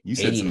You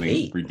said something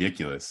 88.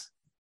 ridiculous.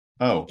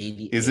 Oh,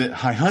 is 88. it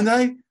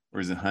Hyundai or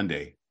is it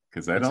Hyundai?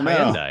 Because I It's don't know.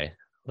 Hyundai.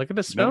 Look at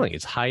the No, spelling.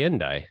 It's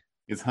Hyundai.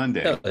 it's No,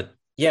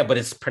 Hyundai. but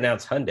it's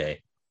pronounced Hyundai.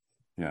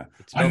 Yeah.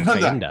 It's spelled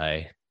Hyundai.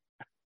 Hyundai.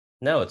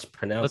 No, it's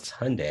pronounced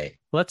Hyundai.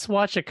 Let's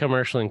watch a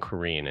commercial in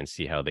Korean and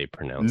see how they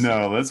pronounce it.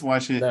 No, let's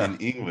watch it No. in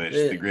English,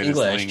 the greatest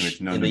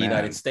language known in to the man.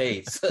 United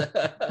States.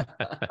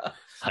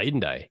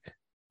 Hyundai.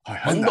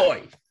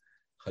 Hyundai.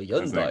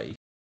 Hyundai.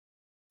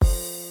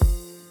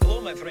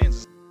 Hello, my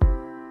friends.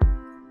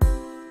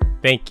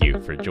 Thank you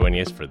for joining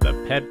us for the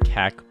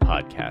PEDCAC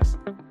podcast,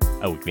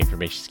 a weekly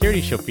information security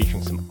show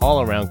featuring some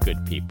all-around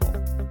good people.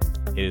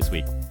 It is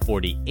week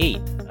 48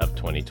 of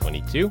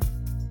 2022.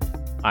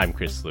 I'm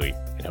Chris Louie,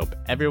 and hope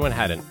everyone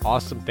had an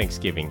awesome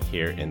Thanksgiving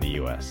here in the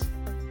U.S.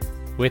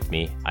 With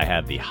me, I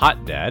have the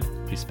hot dad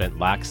who spent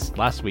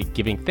last week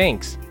giving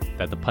thanks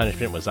that the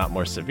punishment was not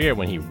more severe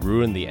when he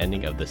ruined the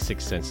ending of The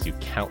Sixth Sense to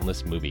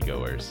countless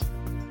moviegoers.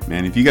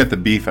 Man, if you got the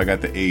beef, I got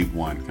the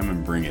A1. Come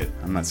and bring it.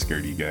 I'm not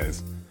scared of you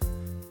guys.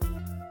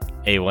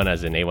 A1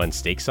 as in A1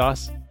 steak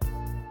sauce?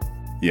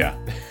 Yeah.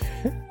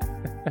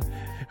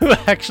 Who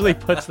actually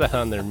puts that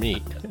on their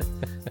meat?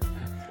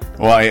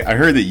 Well, I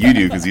heard that you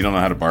do because you don't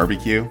know how to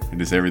barbecue. And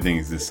just everything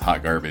is just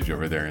hot garbage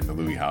over there in the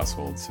Louie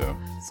household. So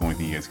it's the only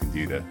thing you guys can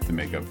do to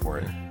make up for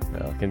it.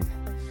 Well,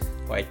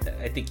 Well,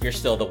 I think you're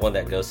still the one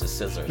that goes to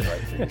scissors,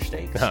 right, for your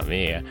steaks. not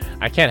me.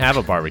 I can't have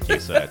a barbecue,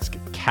 so that's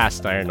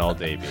cast iron all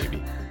day,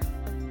 baby.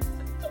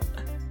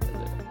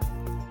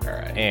 All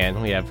right.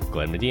 And we have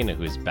Glenn Medina,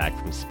 who is back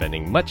from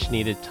spending much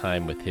needed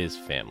time with his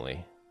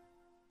family.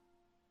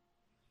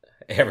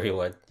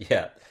 Everyone,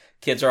 yeah.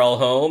 Kids are all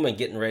home and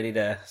getting ready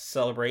to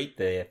celebrate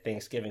the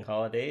Thanksgiving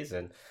holidays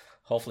and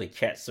hopefully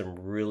catch some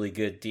really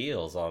good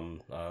deals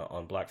on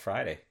Black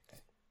Friday.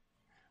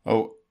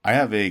 Oh, I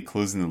have a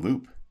closing the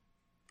loop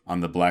on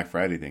the Black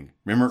Friday thing.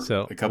 Remember,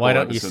 So a couple why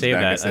don't you episodes save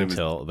back, I that said it was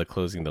until the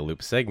closing the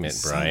loop segment,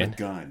 son Brian? of a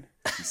gun.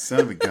 You son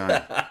of a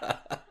gun.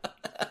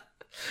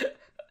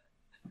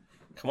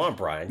 Come on,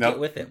 Brian, Now, get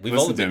with it. We've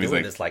listen only to him, been he's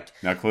doing like, this like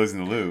Now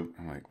closing the loop.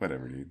 I'm like,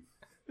 whatever, dude.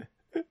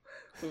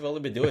 we've only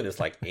been doing this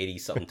like 80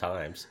 something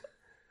times.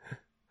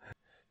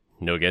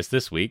 No guest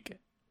this week.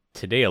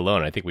 Today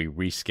alone, I think we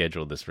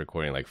rescheduled this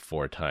recording like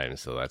 4 times,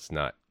 so that's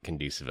not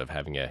conducive of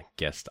having a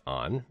guest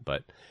on.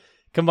 But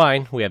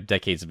combined, we have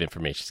decades of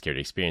information security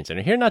experience and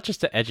are here not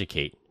just to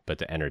educate, but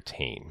to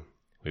entertain.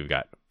 We've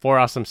got 4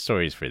 awesome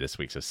stories for you this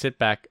week, so sit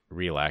back,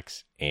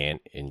 relax,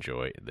 and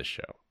enjoy the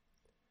show.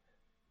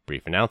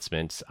 Brief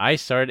announcements. I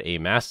started a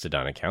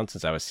Mastodon account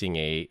since I was seeing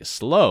a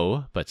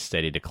slow but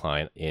steady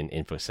decline in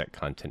InfoSec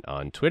content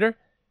on Twitter.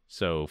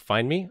 So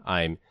find me.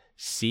 I'm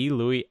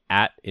clouis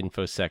at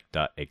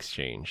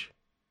infosec.exchange.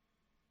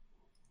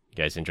 You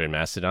guys enjoyed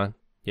Mastodon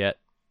yet?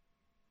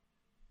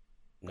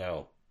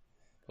 No.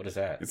 What is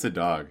that? It's a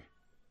dog.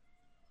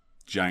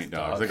 Giant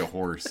dog. It's Dog. like a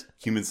horse.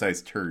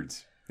 Human-sized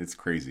turds. It's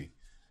crazy.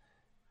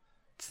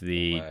 It's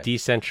the What?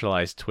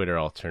 decentralized Twitter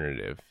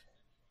alternative.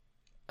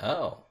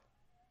 Oh.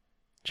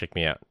 Check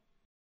me out.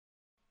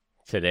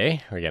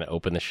 Today, we're going to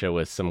open the show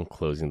with some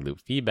closing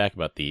loop feedback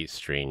about the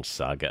strange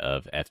saga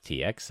of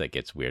FTX that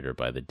gets weirder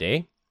by the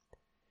day.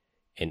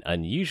 An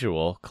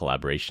unusual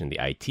collaboration in the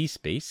IT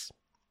space.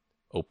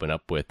 Open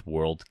up with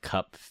World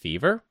Cup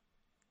fever.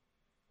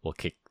 We'll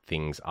kick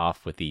things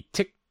off with the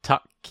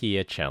TikTok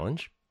Kia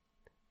challenge.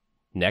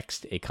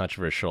 Next, a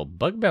controversial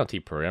bug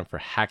bounty program for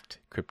hacked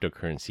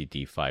cryptocurrency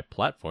DeFi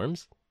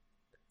platforms.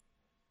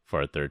 For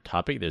our third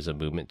topic, there's a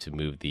movement to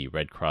move the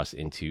Red Cross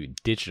into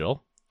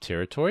digital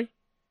territory.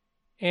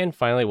 And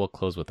finally, we'll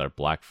close with our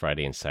Black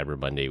Friday and Cyber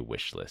Monday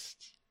wish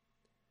lists.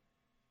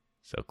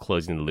 So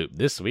closing the loop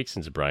this week,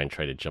 since Brian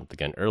tried to jump the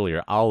gun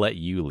earlier, I'll let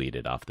you lead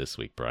it off this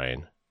week,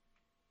 Brian.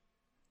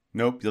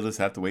 Nope, you'll just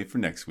have to wait for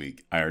next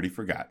week. I already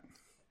forgot.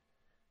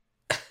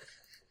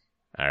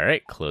 All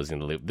right, closing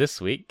the loop this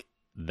week.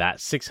 That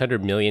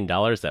 $600 million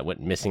that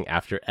went missing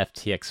after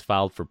FTX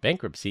filed for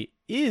bankruptcy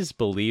is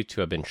believed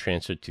to have been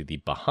transferred to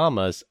the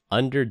Bahamas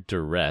under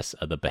duress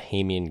of the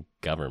Bahamian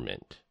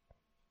government.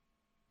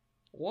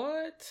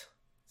 What?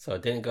 So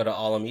it didn't go to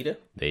Alameda?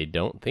 They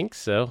don't think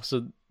so.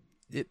 So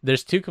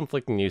there's 2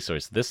 conflicting news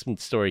sources. This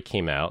story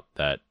came out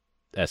that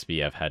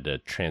SBF had to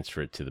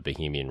transfer it to the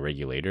Bahamian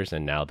regulators,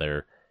 and now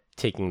they're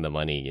taking the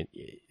money,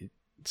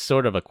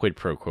 sort of a quid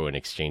pro quo in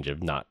exchange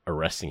of not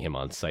arresting him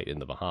on site in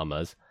the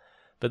Bahamas.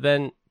 But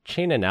then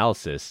Chain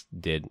Analysis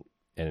did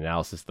an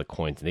analysis of the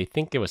coins, and they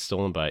think it was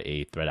stolen by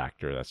a threat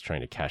actor that's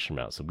trying to cash them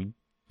out. So we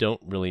don't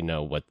really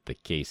know what the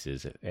case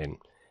is. And it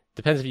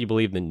depends if you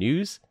believe the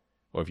news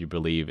or if you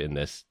believe in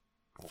this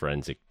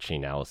forensic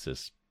chain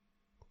analysis.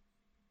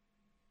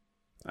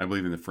 I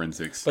believe in the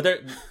forensics.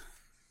 But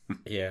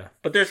yeah.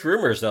 But there's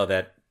rumors though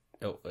that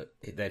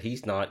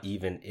he's not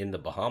even in the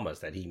Bahamas,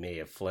 that he may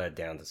have fled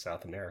down to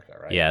South America,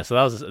 right? Yeah, so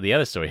that was the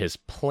other story. His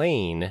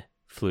plane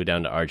flew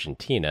down to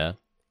Argentina,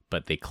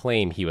 but they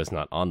claim he was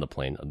not on the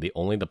plane.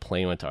 Only the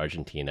plane went to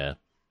Argentina.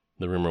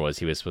 The rumor was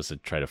he was supposed to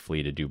try to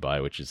flee to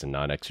Dubai, which is a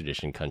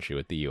non-extradition country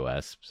with the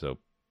U.S. So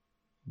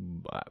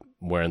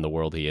where in the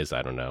world he is,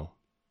 I don't know.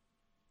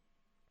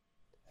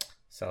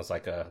 Sounds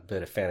like a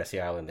bit of Fantasy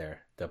Island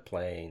there. The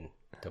plane.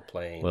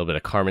 A little bit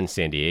of Carmen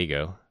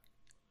Sandiego.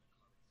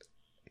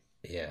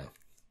 Yeah.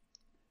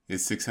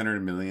 Is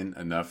 600 million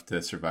enough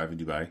to survive in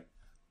Dubai?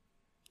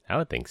 I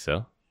would think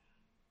so.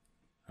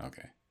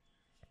 Okay.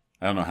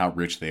 I don't know how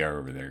rich they are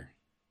over there.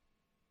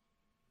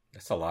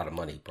 That's a lot of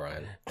money,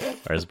 Brian.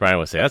 Or as Brian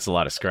would say, that's a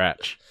lot of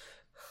scratch.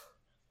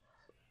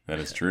 That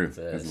is true.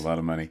 That's a lot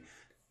of money.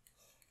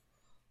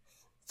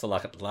 It's a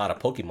lot of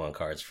Pokemon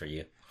cards for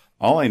you.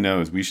 All I know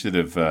is we should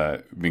have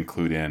been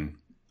clued in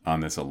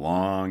on this a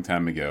long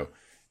time ago.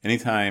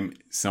 Anytime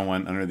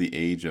someone under the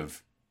age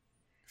of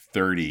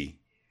 30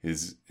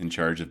 is in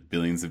charge of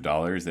billions of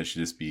dollars, that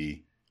should just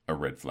be a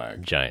red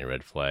flag. Giant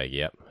red flag.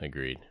 Yep,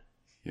 agreed.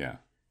 Yeah.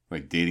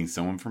 Like dating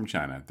someone from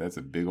China. That's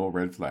a big old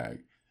red flag.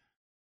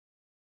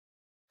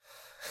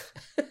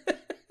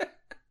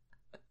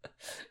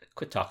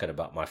 Quit talking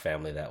about my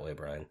family that way,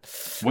 Brian.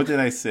 What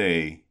did I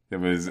say that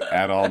was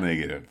at all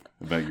negative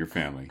about your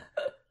family?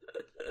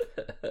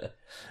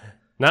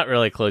 Not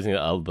really closing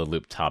the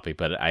loop topic,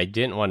 but I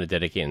didn't want to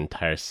dedicate an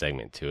entire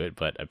segment to it.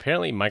 But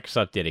apparently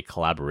Microsoft did a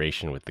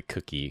collaboration with the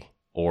cookie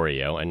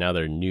Oreo, and now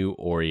there are new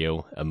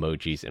Oreo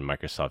emojis in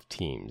Microsoft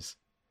Teams.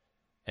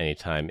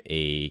 Anytime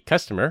a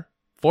customer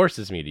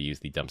forces me to use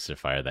the dumpster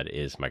fire that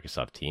is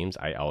Microsoft Teams,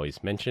 I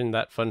always mention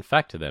that fun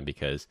fact to them,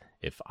 because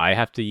if I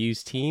have to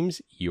use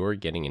Teams, you're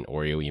getting an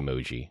Oreo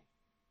emoji.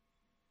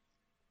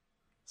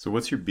 So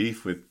what's your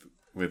beef with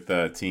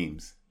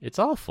Teams? It's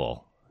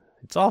awful.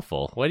 It's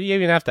awful. What do you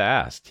even have to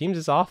ask? Teams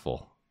is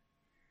awful.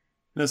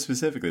 No,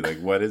 specifically, like,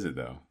 what is it,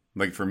 though?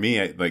 Like, for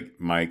me, like,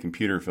 my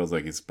computer feels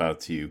like it's about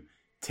to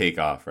take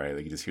off, right?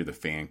 Like, you just hear the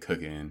fan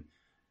cooking.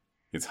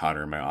 It's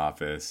hotter in my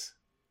office.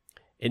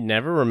 It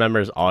never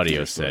remembers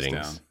audio slows settings.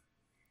 down.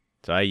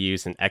 So I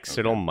use an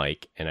external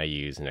mic and I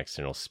use an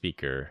external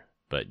speaker,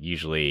 but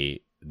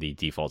usually the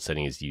default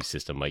setting is use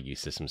system mic, use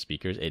system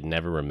speakers. It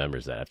never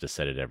remembers that. I have to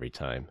set it every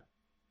time.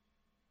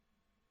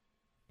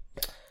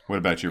 What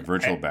about your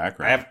virtual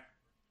background?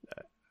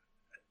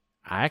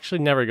 I actually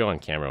never go on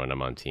camera when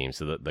I'm on Teams.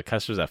 So the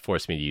customers that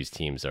force me to use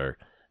Teams are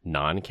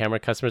non-camera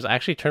customers. I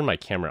actually turn my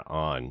camera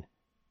on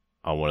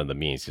one of the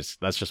meetings.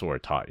 That's just what we're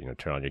taught.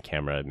 Turn on your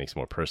camera. It makes it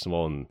more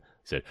personal. And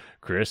said,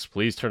 Chris,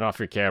 please turn off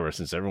your camera.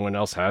 Since everyone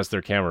else has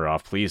their camera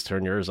off, please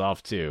turn yours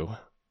off too.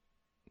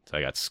 So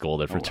I got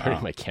scolded for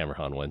turning my camera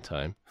on one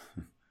time.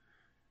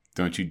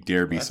 Don't you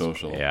dare be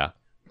social. Yeah.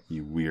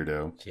 You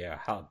weirdo. Yeah,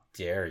 how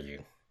dare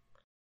you?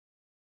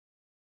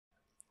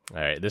 All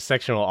right, this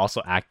section will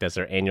also act as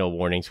our annual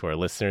warning to our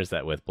listeners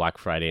that with Black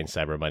Friday and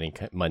Cyber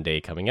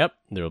Monday coming up,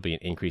 there will be an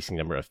increasing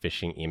number of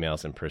phishing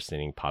emails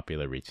impersonating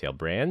popular retail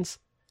brands.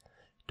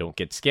 Don't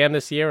get scammed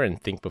this year,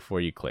 and think before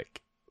you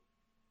click.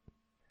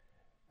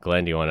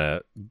 Glenn, do you want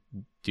to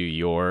do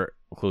your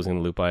closing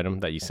the loop item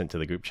that you sent to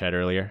the group chat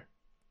earlier?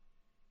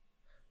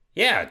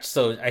 Yeah,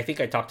 so I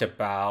think I talked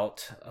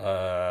about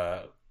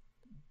my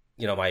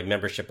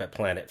membership at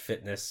Planet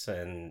Fitness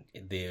and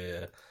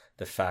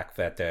the fact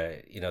that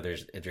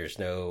there's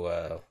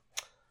no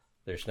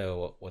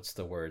what's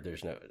the word?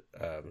 There's no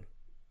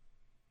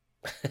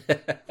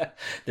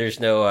there's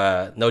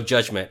no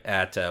judgment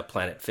at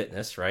Planet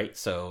Fitness, right?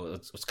 So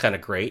it's kind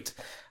of great.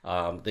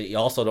 You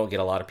also don't get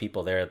a lot of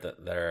people there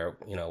that are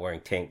wearing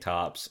tank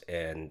tops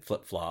and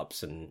flip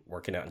flops and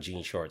working out in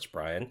jean shorts,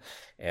 Brian,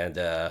 and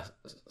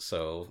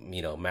so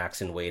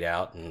maxing weight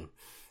out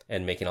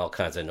and making all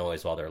kinds of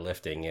noise while they're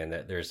lifting. And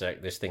there's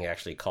this thing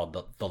actually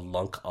called the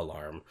lunk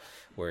alarm,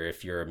 where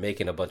if you're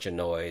making a bunch of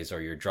noise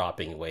or you're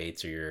dropping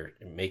weights or you're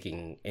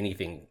making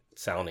anything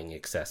sounding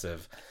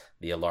excessive,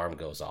 the alarm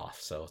goes off.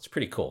 So it's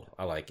pretty cool.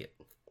 I like it.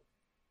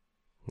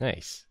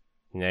 Nice.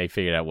 Now you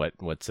figured out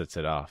what sets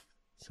it off.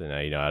 So now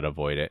you know how to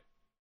avoid it.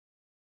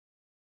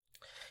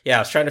 Yeah, I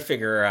was trying to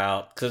figure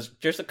out, because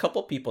there's a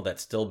couple people that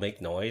still make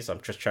noise.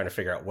 I'm just trying to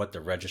figure out what the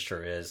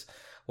register is,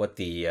 what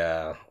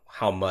the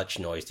how much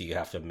noise do you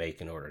have to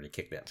make in order to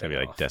kick that thing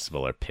Maybe off. like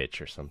decibel or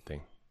pitch or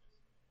something.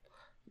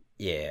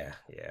 Yeah.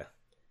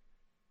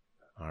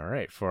 All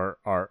right, for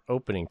our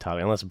opening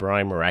topic, unless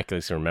Brian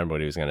miraculously remembered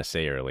what he was going to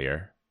say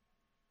earlier.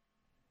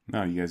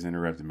 No, you guys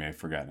interrupted me. I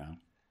forgot now.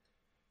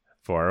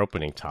 For our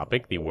opening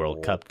topic, the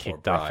World Cup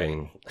kicked off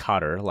in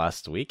Qatar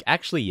last week.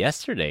 Actually,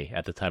 yesterday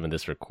at the time of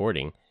this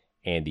recording.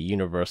 And the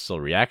universal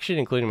reaction,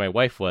 including my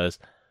wife, was,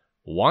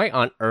 why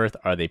on earth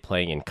are they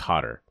playing in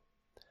Qatar?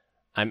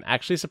 I'm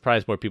actually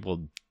surprised more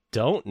people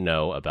don't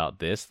know about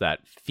this,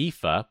 that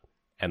FIFA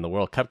and the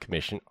World Cup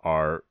Commission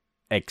are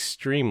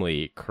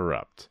extremely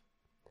corrupt.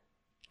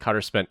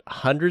 Qatar spent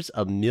hundreds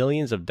of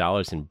millions of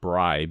dollars in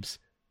bribes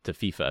to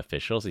FIFA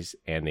officials,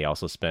 and they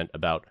also spent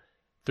about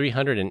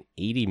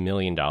 $380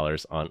 million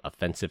on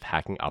offensive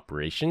hacking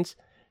operations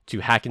to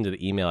hack into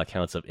the email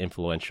accounts of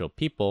influential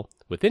people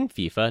within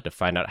FIFA to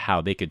find out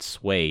how they could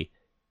sway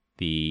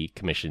the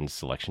commission's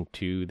selection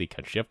to the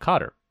country of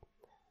Qatar.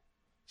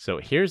 So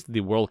here's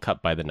the World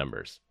Cup by the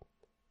numbers.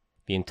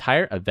 The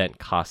entire event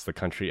cost the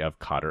country of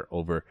Qatar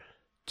over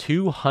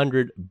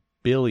 $200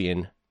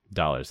 billion.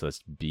 So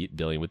that's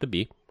billion with a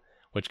B,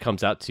 which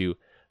comes out to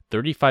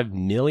 $35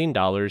 million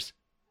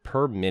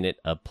per minute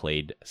of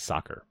played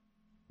soccer.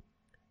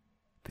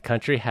 The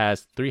country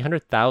has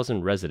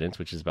 300,000 residents,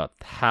 which is about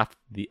half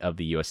of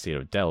the U.S. state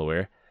of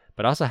Delaware,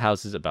 but also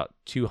houses about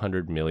 2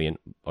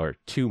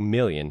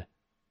 million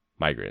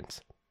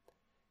migrants.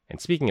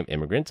 And speaking of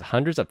immigrants,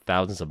 hundreds of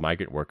thousands of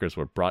migrant workers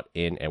were brought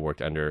in and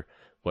worked under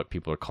what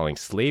people are calling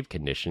slave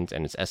conditions,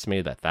 and it's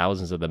estimated that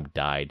thousands of them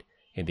died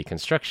in the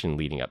construction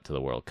leading up to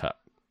the World Cup.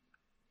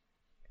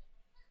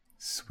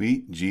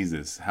 Sweet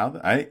Jesus.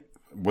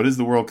 What is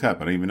the World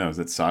Cup? I don't even know. Is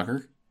that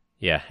soccer?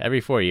 Yeah, every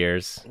 4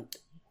 years,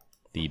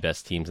 the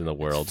best teams in the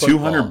world.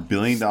 $200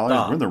 billion?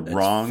 Stop. We're in the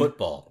wrong...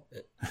 Football.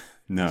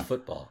 No. It's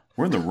football.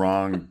 We're in the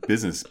wrong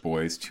business,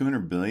 boys.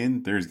 $200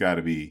 billion? There's got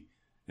to be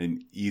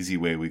an easy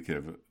way we could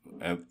have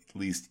at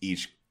least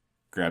each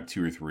grabbed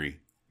 2 or 3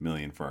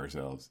 million for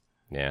ourselves.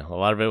 Yeah, a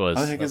lot of it was...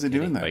 How the heck is it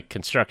doing that? Like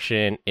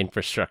construction,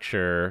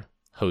 infrastructure,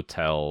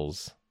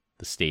 hotels,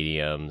 the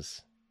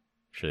stadiums.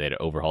 I'm sure they had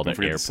to overhaul their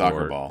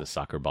airport, the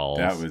soccer balls.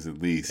 That was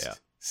at least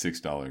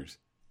 $6.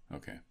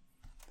 Okay.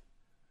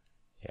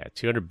 Yeah,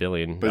 $200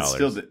 billion. But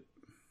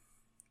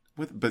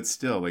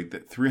still, like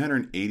that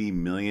 $380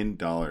 million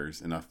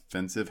in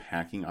offensive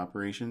hacking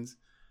operations,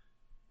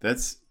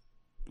 that's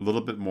a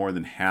little bit more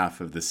than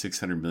half of the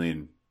 $600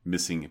 million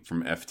missing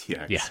from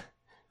FTX. Yeah.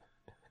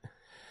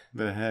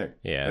 The heck?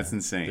 Yeah. That's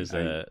insane.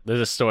 There's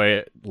a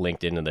story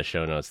linked into the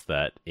show notes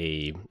that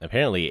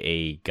apparently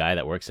a guy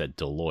that works at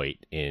Deloitte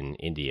in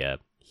India,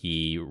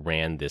 he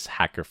ran this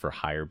hacker for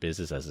hire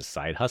business as a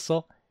side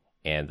hustle.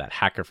 And that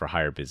hacker for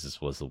hire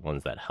business was the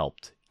ones that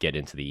helped get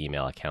into the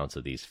email accounts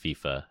of these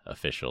FIFA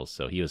officials.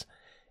 So he was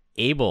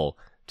able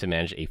to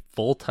manage a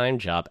full-time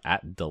job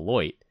at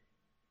Deloitte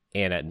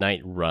and at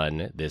night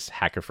run this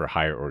hacker for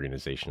hire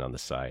organization on the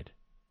side.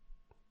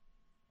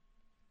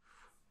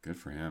 Good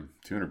for him.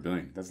 $200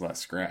 billion. That's a lot of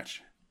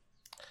scratch.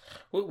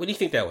 What do you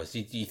think that was? Do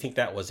you think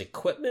that was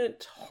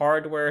equipment,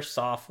 hardware,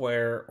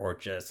 software, or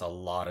just a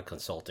lot of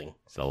consulting?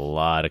 It's a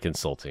lot of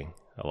consulting.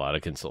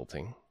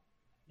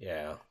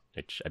 Yeah.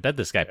 Which I bet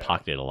this guy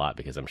pocketed a lot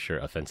because I'm sure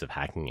offensive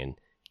hacking in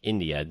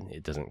India,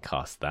 it doesn't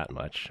cost that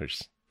much,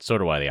 which is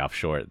sort of why they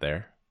offshore it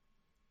there.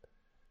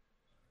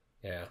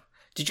 Yeah.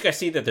 Did you guys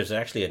see that there's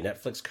actually a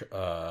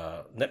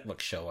Netflix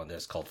show on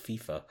this called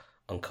FIFA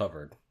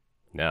Uncovered?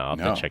 No, I'll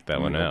have to check that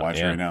one out. Watch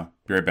it right now.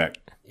 Be right back.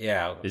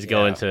 Yeah. Does it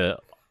go into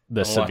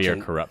the severe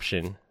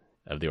corruption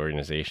of the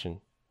organization?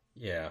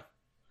 Yeah.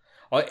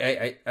 Like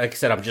I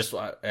said,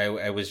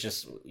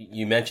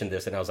 you mentioned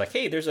this and I was like,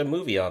 hey, there's a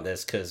movie on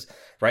this because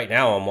right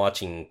now I'm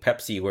watching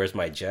Pepsi, Where's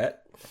My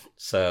Jet?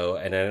 So,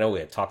 and I know we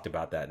had talked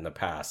about that in the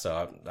past.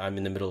 So I'm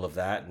in the middle of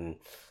that. And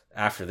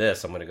after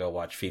this, I'm going to go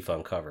watch FIFA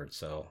Uncovered.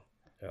 So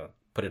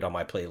put it on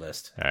my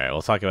playlist. All right.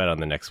 We'll talk about it on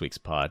the next week's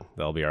pod.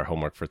 That'll be our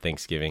homework for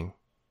Thanksgiving.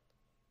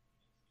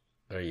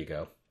 There you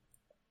go.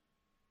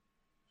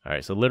 All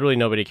right. So literally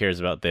nobody cares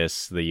about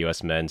this. The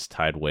U.S. men's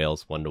tied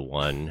Wales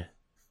 1-1.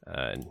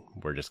 And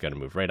we're just going to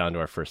move right on to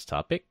our first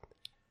topic.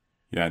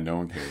 Yeah, no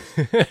one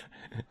cares.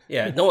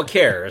 Yeah, no one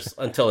cares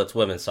until it's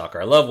women's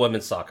soccer. I love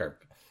women's soccer.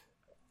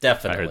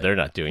 Definitely. I heard they're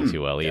not doing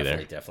too well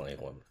either. Definitely.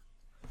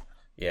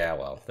 Yeah,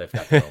 well, they've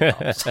got their own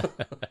problems.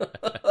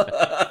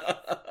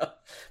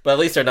 But at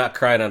least they're not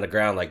crying on the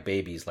ground like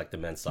babies like the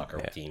men's soccer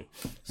team.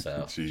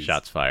 So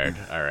Shots fired.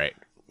 All right.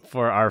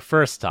 For our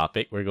first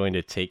topic, we're going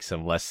to take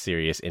some less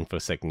serious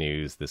InfoSec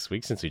news this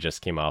week. Since we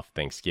just came off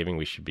Thanksgiving,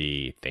 we should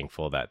be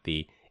thankful that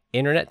the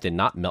internet did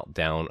not melt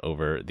down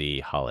over the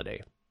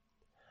holiday.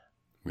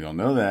 We all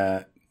know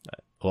that.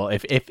 Well,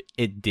 if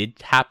it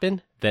did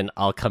happen, then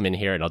I'll come in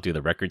here and I'll do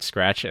the record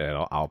scratch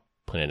and I'll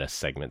put in a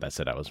segment that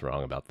said I was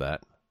wrong about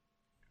that.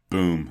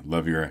 Boom.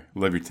 Love your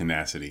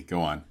tenacity.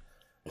 Go on.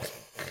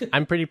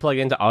 I'm pretty plugged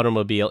into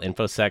automobile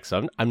InfoSec,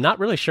 so I'm not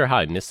really sure how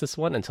I missed this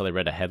one until I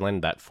read a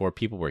headline that 4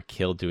 people were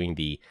killed doing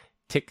the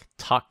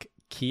TikTok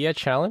Kia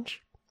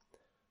challenge.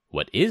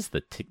 What is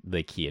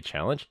the Kia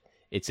challenge?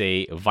 It's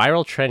a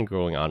viral trend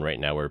going on right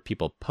now where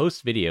people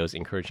post videos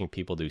encouraging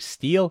people to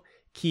steal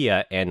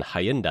Kia and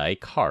Hyundai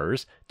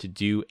cars to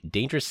do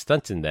dangerous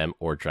stunts in them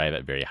or drive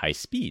at very high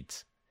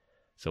speeds.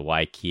 So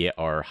why Kia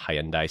or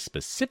Hyundai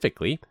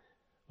specifically?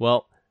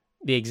 Well,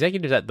 the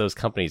executives at those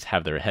companies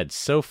have their heads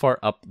so far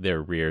up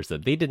their rears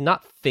that they did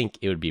not think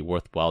it would be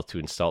worthwhile to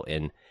install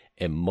an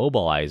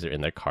immobilizer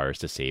in their cars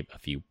to save a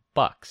few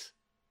bucks.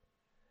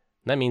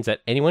 That means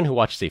that anyone who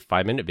watches a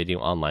 5-minute video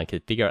online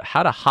can figure out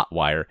how to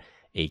hotwire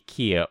a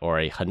Kia or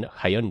a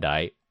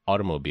Hyundai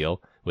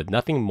automobile with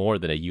nothing more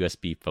than a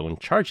USB phone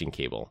charging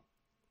cable.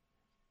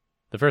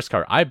 The first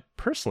car I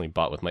personally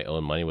bought with my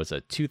own money was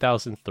a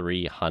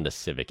 2003 Honda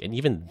Civic, and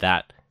even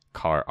that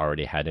car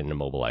already had an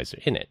immobilizer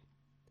in it.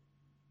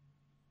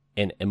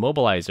 An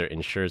immobilizer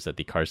ensures that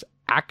the car's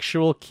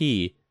actual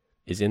key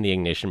is in the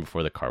ignition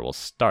before the car will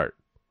start.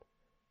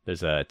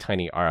 There's a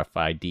tiny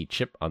RFID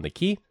chip on the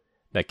key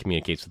that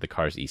communicates with the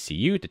car's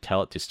ECU to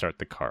tell it to start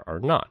the car or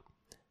not.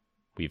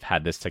 We've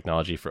had this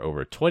technology for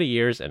over 20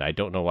 years, and I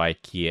don't know why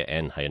Kia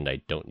and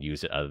Hyundai don't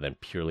use it other than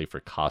purely for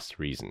cost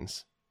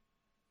reasons.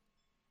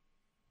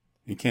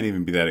 It can't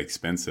even be that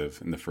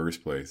expensive in the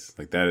first place.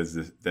 Like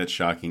that's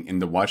shocking.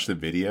 And to watch the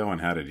video on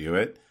how to do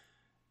it,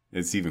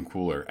 it's even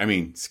cooler. I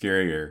mean,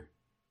 scarier.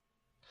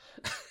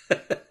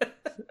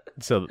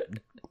 So,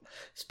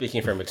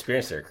 speaking from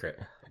experience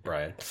there,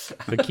 Brian.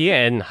 the Kia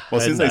and Well,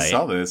 since I Hyundai-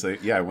 saw this,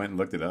 I went and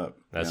looked it up.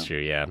 That's Yeah. true,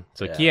 yeah.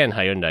 So Yeah. Kia and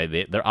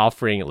Hyundai, they're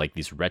offering like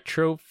these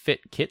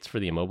retrofit kits for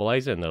the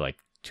immobilizer, and they're like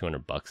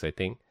 $200, I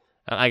think.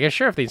 I guess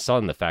sure if they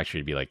installed in the factory,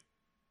 it'd be like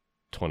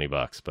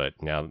 $20, but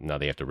now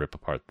they have to rip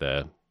apart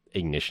the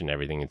ignition and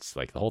everything. It's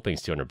like the whole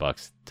thing's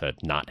 $200 to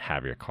not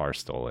have your car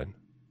stolen.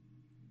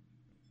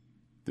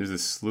 There's a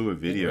slew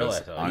of Didn't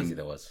realize videos how easy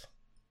that was.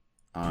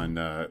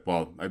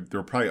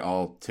 they're probably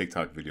all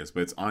TikTok videos,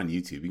 but it's on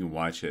YouTube. You can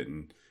watch it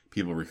and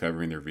people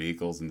recovering their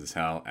vehicles and just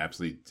how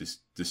absolutely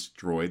just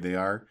destroyed they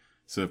are.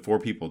 So 4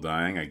 people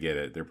dying, I get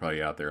it. They're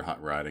probably out there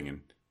hot rodding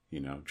and,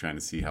 trying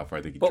to see how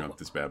far they can jump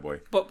this bad boy.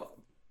 But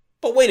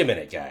wait a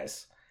minute,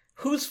 guys.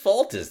 Whose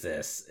fault is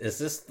this? Is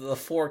this the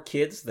 4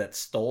 kids that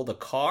stole the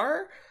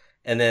car?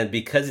 And then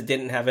because it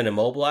didn't have an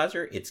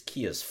immobilizer, it's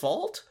Kia's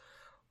fault?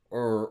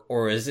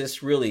 Or is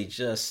this really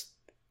just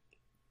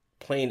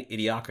plain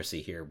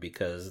idiocracy here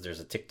because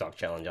there's a TikTok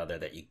challenge out there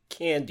that you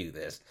can do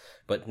this,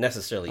 but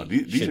necessarily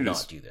these should are not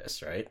just- do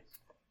this, right?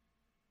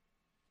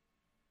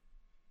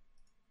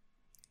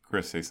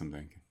 Chris, say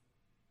something.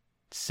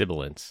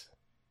 Sibilance.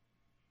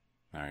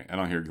 All right. I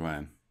don't hear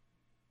Glenn.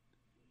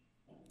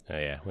 Oh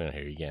yeah, we don't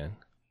hear you again.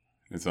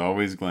 It's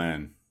always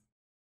Glenn.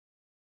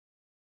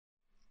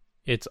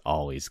 It's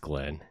always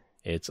Glenn.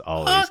 It's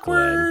always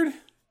Glenn. Awkward.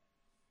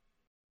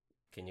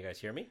 Can you guys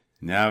hear me?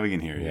 Now we can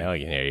hear you. Yeah, we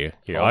can hear you.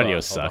 Your Hold audio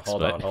on, sucks,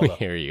 hold but on, hold we on.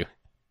 hear you.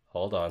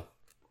 Hold on.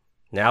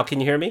 Now can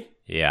you hear me?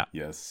 Yeah.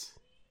 Yes.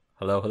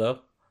 Hello?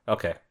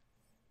 Okay.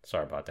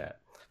 Sorry about that.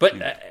 But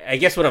I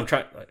guess what I'm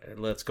trying...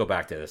 Let's go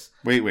back to this.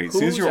 Wait. As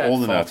soon as Who's you're at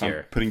old fault enough, I'm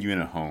here? putting you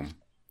in a home.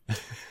 You're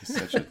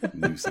such a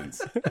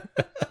nuisance.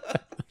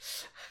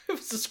 It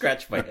was to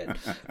scratch my head.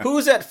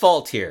 Who's at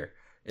fault here?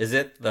 Is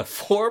it the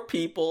 4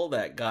 people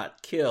that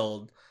got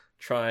killed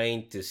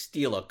trying to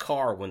steal a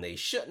car when they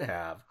shouldn't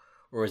have?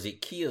 Or is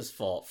it Kia's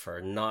fault for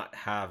not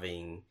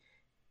having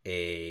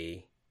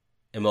a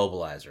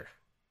immobilizer?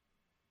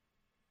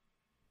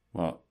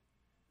 Well,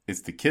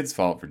 it's the kid's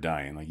fault for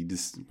dying. Like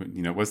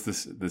what's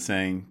the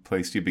saying?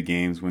 Play stupid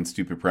games, win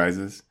stupid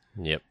prizes.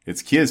 Yep.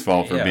 It's Kia's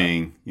fault for Yeah.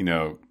 being,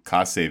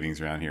 cost savings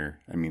around here.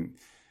 I mean,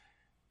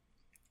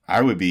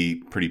 I would be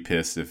pretty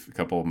pissed if a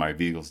couple of my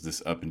vehicles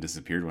just up and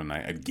disappeared one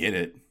night. I'd get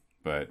it,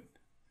 but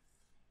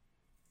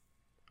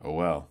oh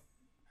well.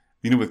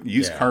 With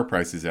used car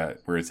prices at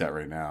where it's at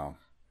right now,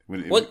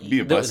 it would be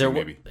a blessing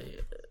maybe.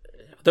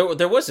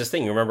 There was this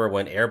thing. You remember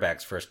when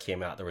airbags first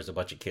came out? There was a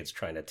bunch of kids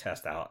trying to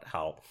test out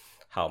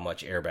how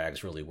much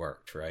airbags really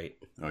worked, right?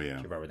 Oh yeah. Do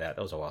you remember that?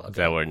 That was a while ago. Is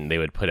that when they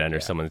would put it under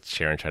someone's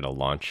chair and try to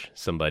launch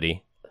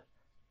somebody?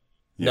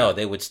 No,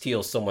 they would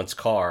steal someone's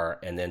car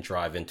and then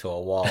drive into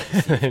a wall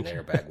to see if an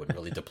airbag would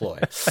really deploy.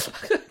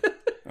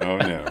 Oh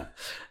no.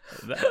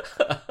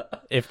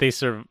 If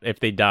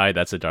they die,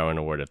 that's a Darwin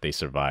Award. If they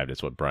survived,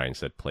 it's what Brian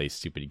said. Play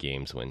stupid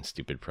games, win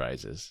stupid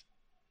prizes.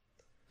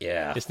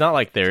 Yeah. It's not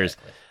like there's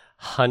exactly.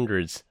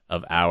 hundreds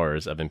of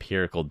hours of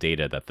empirical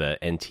data that the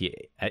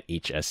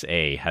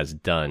NTHSA has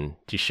done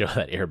to show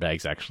that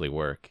airbags actually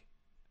work.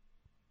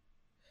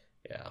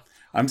 Yeah.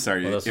 I'm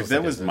sorry. Well, If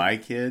that was my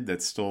kid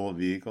that stole a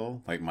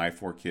vehicle, like my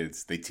 4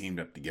 kids, they teamed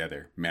up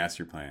together,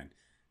 master plan,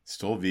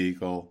 stole a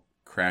vehicle,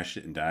 crashed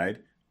it, and died,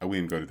 I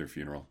wouldn't even go to their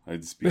funeral.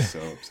 I'd just be so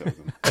upset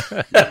with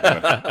them.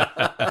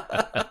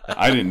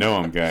 I didn't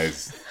know them,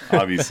 guys.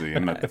 Obviously,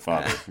 I'm not the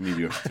father. I need to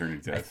do a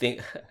paternity test.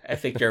 I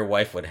think your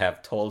wife would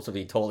have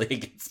be totally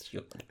against you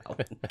on that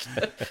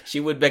one.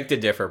 She would beg to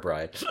differ,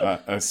 Brian.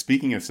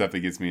 Speaking of stuff that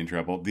gets me in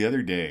trouble, the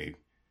other day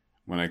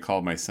when I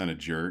called my son a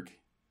jerk,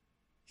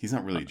 he's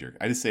not really a jerk.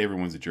 I just say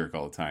everyone's a jerk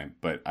all the time,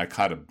 but I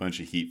caught a bunch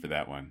of heat for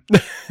that one.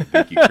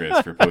 Thank you,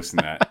 Chris, for posting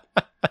that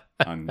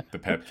on the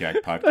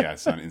PepCac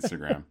podcast on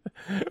Instagram.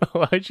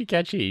 Why'd you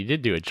catch it? You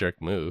did do a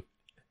jerk move.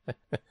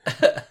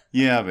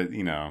 Yeah, but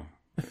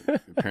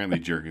apparently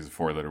jerk is a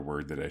 4-letter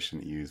word that I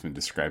shouldn't use when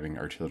describing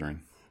our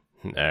children.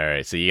 All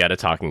right, so you got a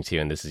talking to,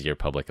 and this is your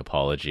public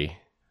apology.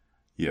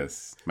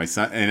 Yes. My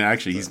son, and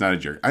actually he's not a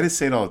jerk. I just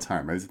say it all the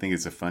time. I just think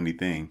it's a funny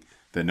thing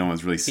that no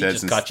one's really said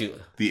since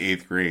the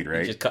 8th grade,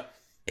 right?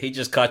 He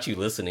just caught you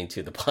listening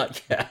to the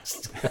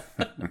podcast.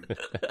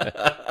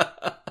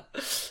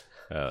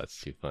 Oh, that's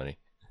too funny.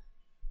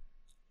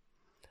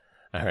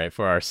 All right,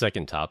 for our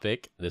second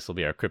topic, this will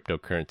be our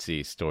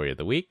cryptocurrency story of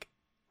the week.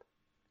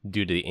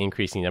 Due to the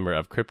increasing number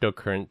of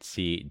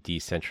cryptocurrency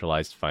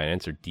decentralized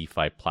finance or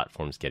DeFi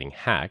platforms getting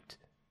hacked,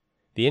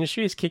 the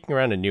industry is kicking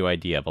around a new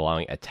idea of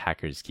allowing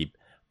attackers to keep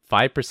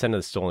 5% of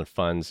the stolen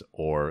funds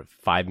or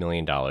 $5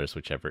 million,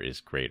 whichever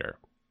is greater.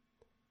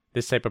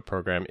 This type of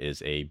program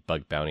is a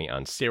bug bounty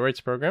on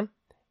steroids program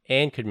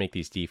and could make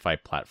these DeFi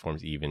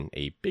platforms even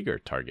a bigger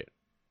target.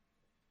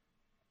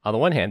 On the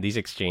one hand, these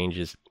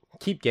exchanges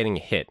keep getting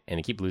hit and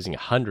they keep losing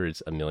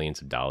hundreds of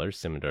millions of dollars,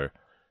 similar to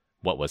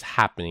what was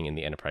happening in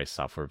the enterprise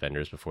software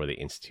vendors before they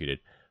instituted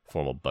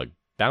formal bug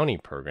bounty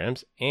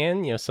programs.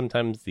 And,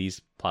 sometimes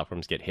these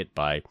platforms get hit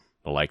by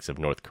the likes of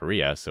North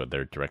Korea, so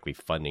they're directly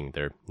funding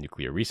their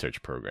nuclear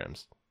research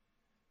programs.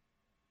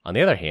 On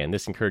the other hand,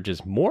 this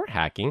encourages more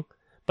hacking,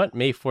 but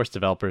may force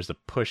developers to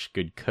push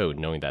good code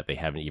knowing that they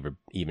have an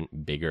even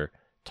bigger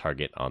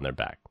target on their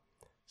back.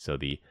 So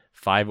the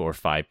 5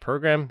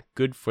 program,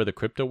 good for the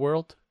crypto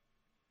world?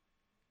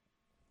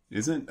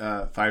 Isn't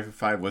 5 for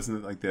 5,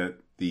 wasn't it like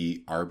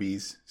the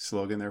Arby's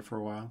slogan there for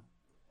a while?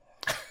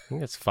 I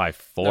think it's 5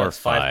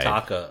 5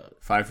 taco.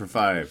 5 for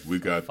 5, we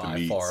got the 5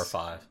 meats. 4 or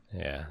 5.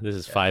 Yeah, this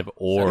is 5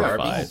 or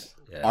 5.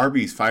 Yeah.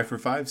 Arby's 5 for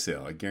 5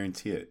 sale, I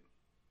guarantee it.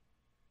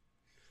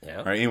 Yeah.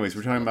 All right, anyways,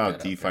 we're talking about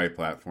DeFi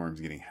platforms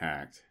getting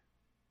hacked.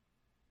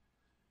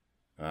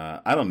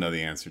 I don't know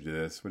the answer to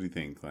this. What do you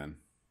think, Glenn?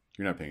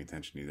 You're not paying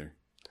attention either.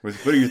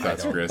 What are your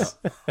thoughts, Chris?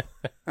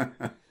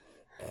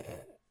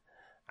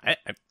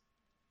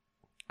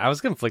 I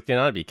was conflicted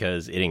on it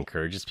because it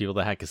encourages people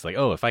to hack. It's like,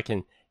 oh, if I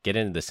can get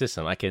into the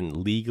system, I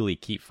can legally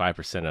keep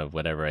 5% of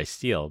whatever I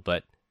steal.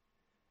 But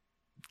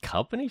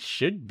companies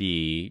should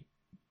be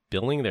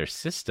building their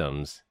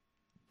systems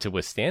to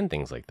withstand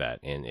things like that.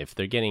 And if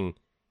they're getting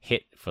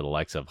hit for the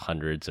likes of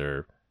hundreds,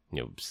 or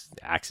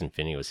Axie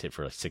Infinity was hit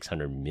for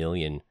 $600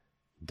 million,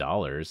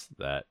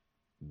 that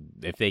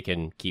if they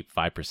can keep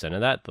 5%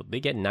 of that, they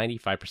get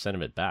 95%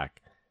 of it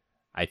back.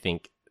 I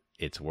think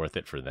it's worth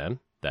it for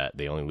them that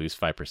they only lose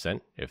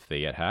 5% if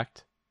they get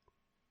hacked.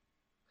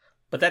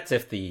 But that's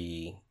if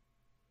the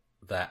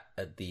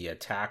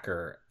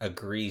attacker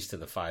agrees to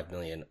the 5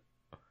 million,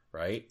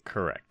 right?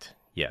 Correct.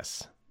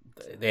 Yes.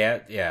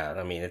 Yeah.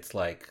 I mean, it's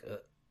like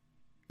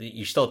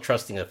you're still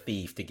trusting a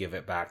thief to give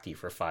it back to you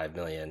for 5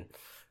 million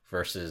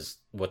versus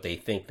what they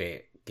think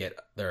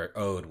they're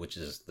owed, which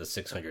is the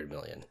 600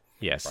 million.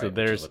 Yeah. Right? So Which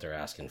there's is what they're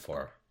asking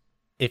for.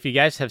 If you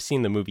guys have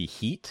seen the movie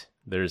Heat,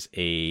 there's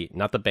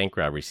not the bank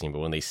robbery scene, but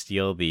when they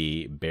steal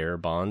the bearer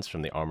bonds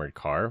from the armored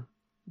car,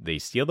 they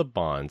steal the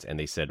bonds and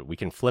they said, we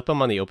can flip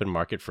them on the open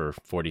market for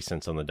 40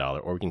 cents on the dollar,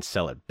 or we can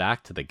sell it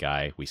back to the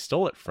guy we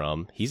stole it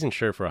from. He's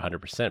insured for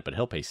 100%, but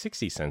he'll pay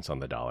 60 cents on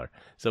the dollar.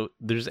 So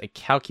there's a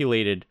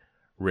calculated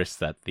risk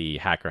that the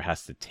hacker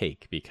has to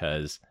take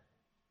because,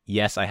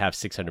 yes, I have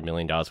 $600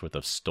 million worth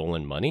of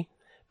stolen money,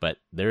 but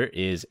there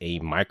is a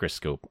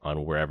microscope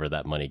on wherever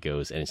that money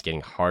goes, and it's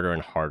getting harder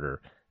and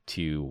harder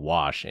to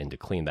wash and to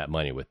clean that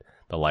money, with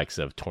the likes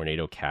of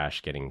Tornado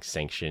Cash getting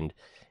sanctioned.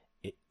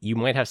 You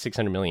might have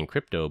 600 million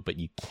crypto, but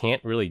you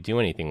can't really do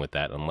anything with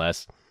that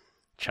unless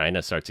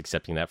China starts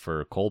accepting that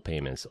for coal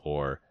payments,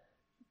 or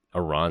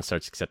Iran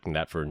starts accepting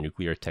that for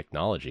nuclear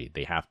technology.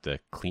 They have to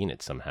clean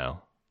it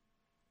somehow.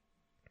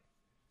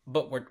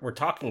 But we're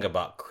talking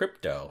about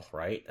crypto,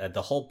 right?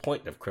 The whole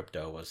point of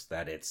crypto was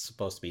that it's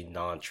supposed to be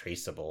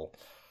non-traceable,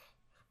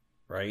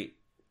 right?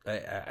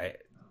 I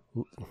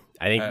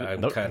think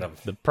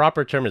the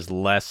proper term is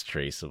less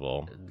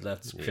traceable.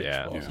 Less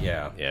traceable,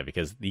 yeah. Yeah,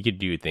 because you could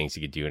do things.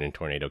 You could do it in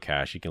Tornado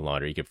Cash. You can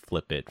launder. You could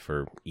flip it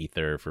for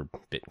Ether, for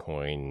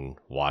Bitcoin,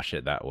 wash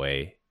it that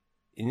way.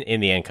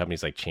 In the end,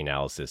 companies like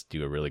Chainalysis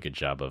do a really good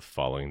job of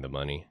following the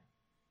money.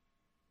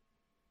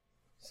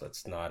 So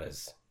it's not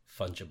as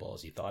fungible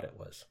as you thought it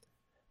was.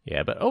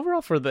 Yeah, but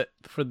overall for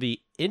the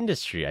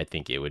industry, I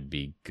think it would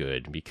be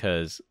good,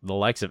 because the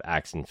likes of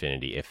Axie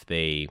Infinity, if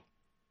they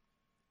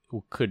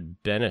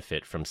could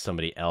benefit from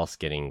somebody else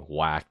getting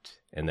whacked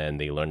and then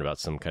they learn about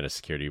some kind of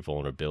security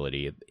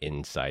vulnerability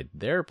inside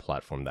their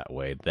platform that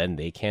way, then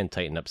they can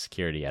tighten up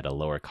security at a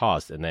lower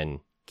cost and then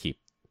keep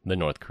the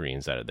North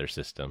Koreans out of their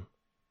system.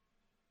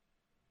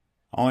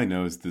 All I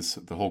know is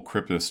the whole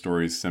crypto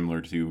story is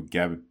similar to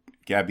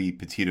Gabby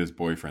Petito's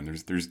boyfriend.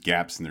 There's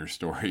gaps in their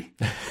story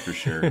for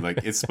sure. Like,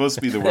 it's supposed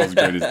to be the world's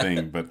greatest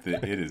thing, but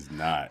it is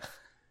not.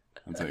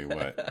 I'll tell you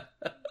what.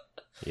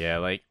 Yeah,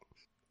 like,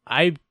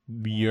 I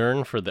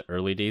yearn for the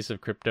early days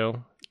of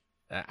crypto.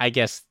 I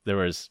guess there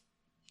was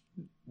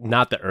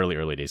not the early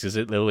days, because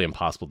it's literally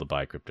impossible to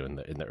buy crypto in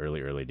the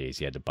early days.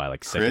 You had to buy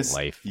like Chris,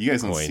 Second Life. You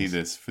guys coins. don't see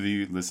this. For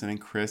you listening,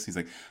 Chris, he's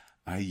like,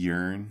 I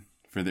yearn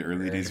for the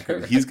early days of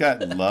crypto. He's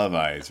got love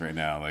eyes right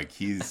now. Like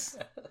he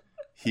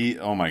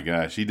oh my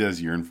gosh, he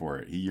does yearn for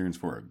it. He yearns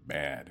for it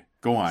bad.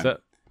 Go on, so,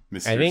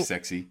 Mr.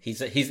 Sexy.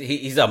 He's a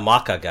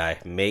Maca guy.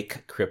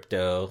 Make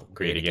crypto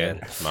great again.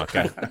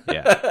 Maca.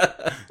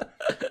 Yeah.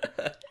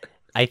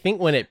 I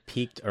think when it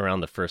peaked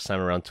around the first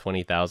time, around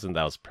 20,000,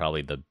 that was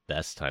probably the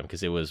best time,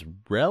 because it was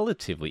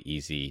relatively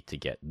easy to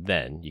get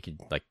then. You could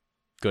like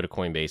go to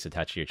Coinbase,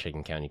 attach to your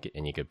checking account,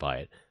 and you could buy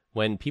it.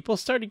 When people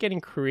started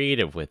getting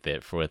creative with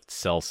it, with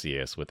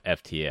Celsius, with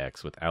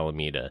FTX, with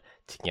Alameda,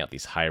 taking out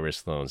these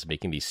high-risk loans,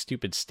 making these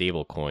stupid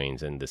stable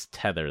coins, and this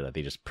Tether that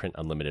they just print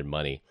unlimited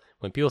money,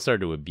 when people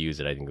started to abuse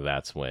it, I think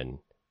that's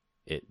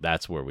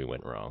where we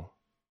went wrong.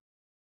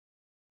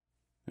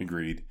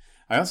 Agreed.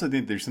 I also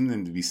think there's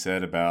something to be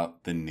said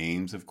about the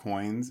names of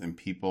coins and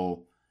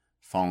people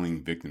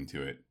falling victim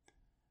to it.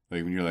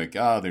 Like when you're like,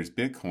 oh, there's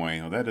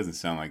Bitcoin. Well, that doesn't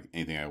sound like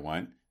anything I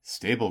want.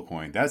 Stable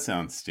coin, that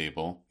sounds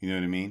stable. You know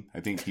what I mean? I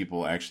think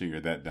people actually are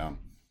that dumb.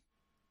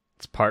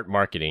 It's part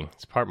marketing.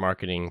 Part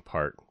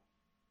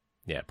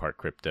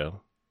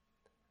crypto.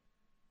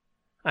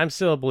 I'm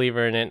still a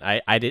believer in it.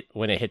 I did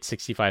when it hit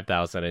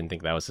 65,000. I didn't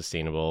think that was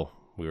sustainable.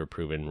 We were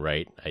proven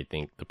right. I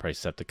think the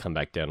prices have to come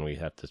back down. We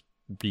have to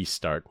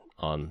restart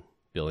on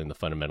building the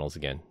fundamentals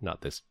again,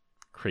 not this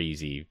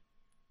crazy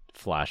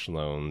flash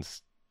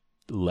loans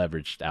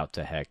leveraged out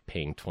to heck,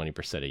 paying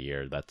 20% a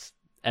year.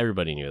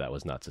 Everybody knew that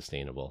was not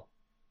sustainable.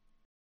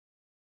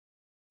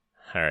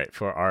 All right,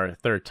 for our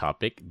third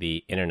topic,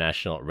 the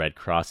International Red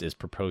Cross is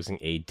proposing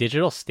a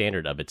digital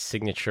standard of its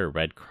signature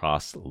Red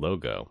Cross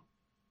logo.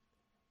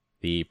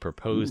 The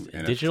proposed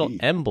digital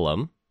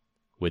emblem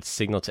would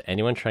signal to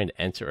anyone trying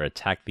to enter or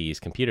attack these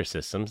computer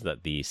systems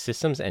that the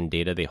systems and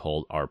data they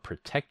hold are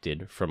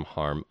protected from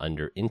harm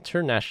under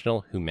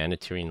international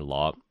humanitarian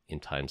law in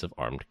times of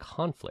armed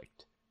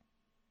conflict.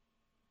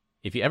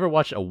 If you ever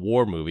watch a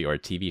war movie or a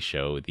TV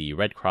show, the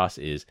Red Cross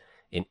is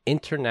an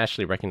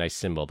internationally recognized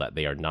symbol that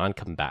they are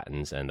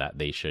non-combatants and that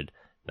they should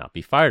not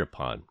be fired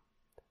upon.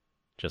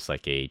 Just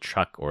like a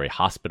truck or a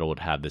hospital would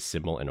have this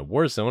symbol in a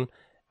war zone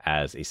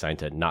as a sign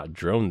to not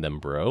drone them,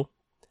 bro,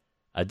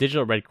 a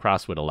digital Red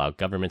Cross would allow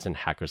governments and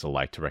hackers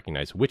alike to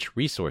recognize which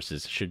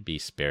resources should be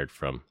spared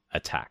from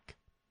attack.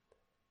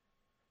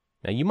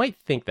 Now, you might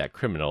think that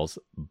criminals,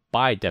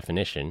 by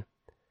definition,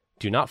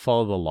 do not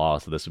follow the law,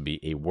 so this would be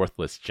a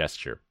worthless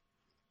gesture.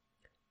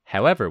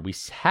 However, we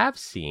have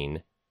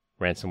seen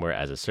ransomware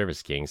as a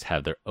service gangs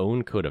have their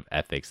own code of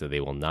ethics that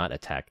they will not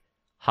attack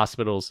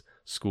hospitals,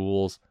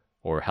 schools,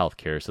 or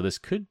healthcare, so this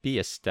could be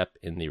a step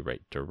in the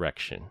right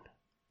direction.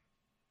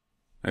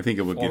 I think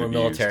it would get abused.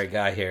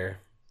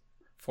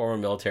 Former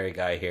military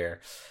guy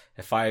here.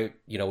 If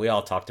we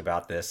all talked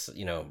about this,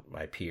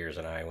 my peers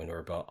and I, when we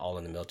were all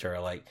in the military,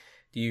 are like,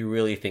 do you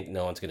really think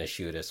no one's going to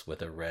shoot us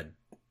with a red,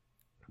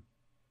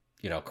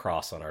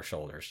 cross on our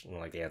shoulders?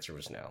 And the answer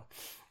was no.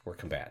 We're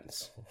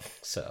combatants.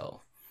 So,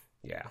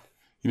 yeah.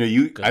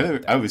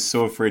 I was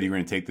so afraid you were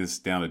going to take this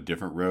down a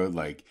different road.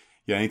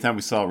 Anytime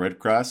we saw a Red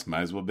Cross,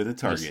 might as well be the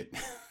target.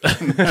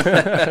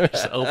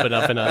 Just open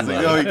up and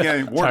unload. No, you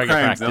can't. War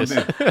crimes. You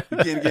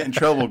can't get in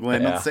trouble,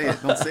 Glenn. Yeah.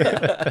 Don't say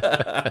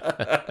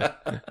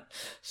it.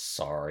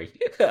 Sorry.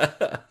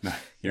 No,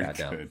 you're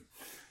good.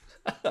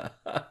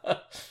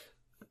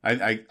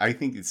 I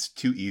think it's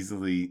too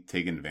easily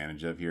taken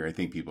advantage of here. I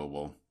think people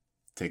will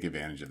take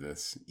advantage of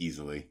this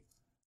easily.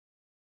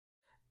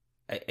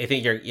 I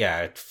think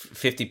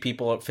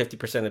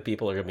 50% of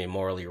people are going to be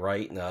morally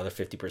right, and the other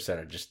 50%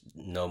 are just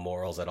no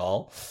morals at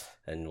all,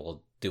 and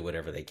will do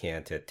whatever they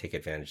can to take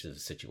advantage of the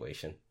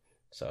situation.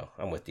 So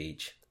I'm with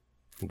each.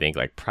 I think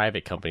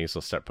private companies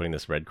will start putting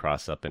this Red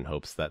Cross up in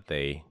hopes that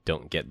they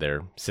don't get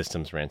their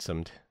systems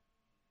ransomed.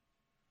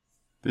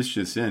 This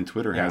just in: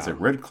 Twitter has a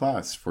Red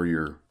Cross for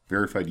your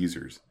verified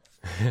users.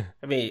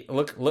 I mean,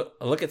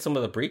 look at some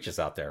of the breaches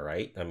out there,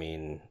 right? I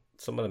mean,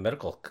 some of the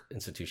medical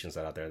institutions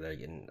out there that are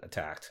getting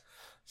attacked.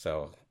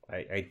 So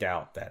I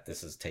doubt that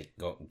this is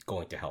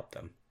going to help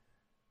them.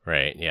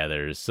 Right.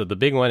 Yeah. So the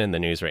big one in the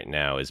news right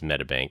now is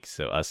MetaBank.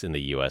 So us in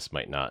the U.S.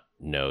 might not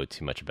know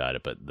too much about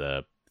it, but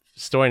the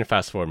story in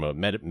fast forward mode,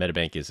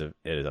 MetaBank is a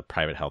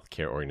private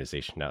healthcare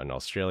organization out in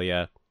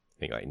Australia.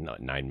 I think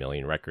 9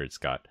 million records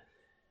got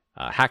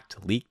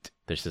hacked, leaked.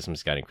 Their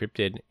systems got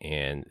encrypted,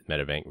 and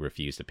MetaBank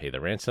refused to pay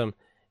the ransom.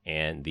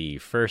 And the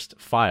first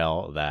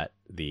file that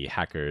the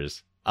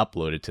hackers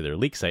uploaded to their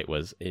leak site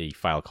was a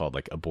file called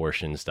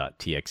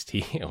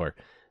abortions.txt or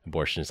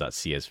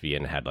abortions.csv,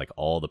 and had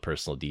all the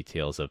personal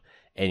details of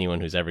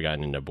anyone who's ever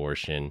gotten an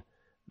abortion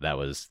that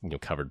was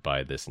covered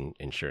by this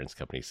insurance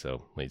company.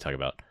 So when you talk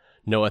about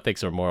no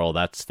ethics or moral,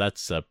 that's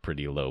a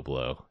pretty low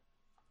blow.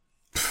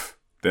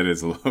 That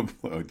is a low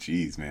blow.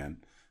 Jeez,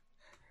 man.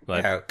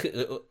 But,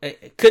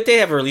 could they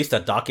have released a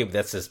document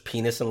that says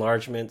penis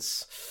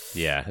enlargements?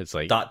 Yeah, it's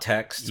dot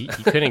text. You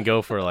couldn't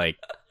go for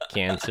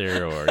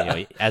cancer or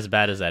as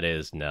bad as that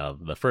is. No,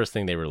 the first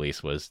thing they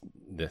released was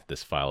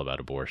this file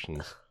about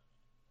abortions.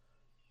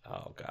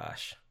 Oh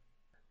gosh.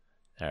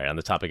 All right, on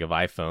the topic of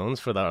iPhones,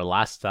 for our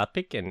last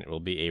topic, and it will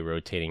be a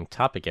rotating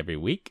topic every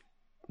week.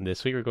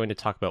 This week we're going to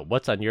talk about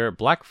what's on your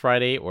Black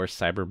Friday or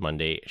Cyber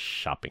Monday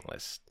shopping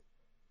list.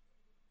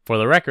 For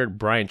the record,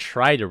 Brian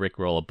tried to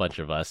rickroll a bunch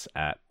of us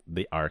at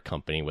our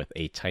company with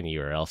a tiny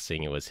URL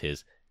saying it was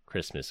his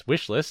Christmas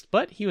wish list,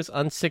 but he was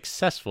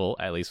unsuccessful,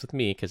 at least with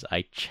me, because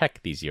I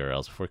check these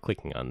URLs before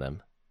clicking on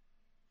them.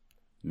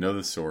 Know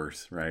the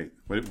source, right?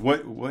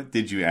 What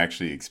did you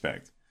actually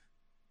expect?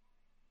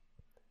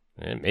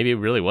 And maybe it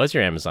really was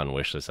your Amazon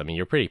wish list. I mean,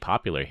 you're pretty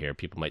popular here.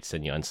 People might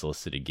send you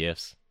unsolicited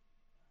gifts.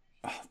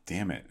 Oh,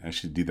 damn it. I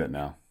should do that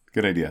now.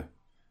 Good idea.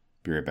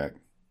 Be right back.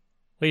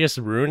 Well, you just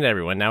ruined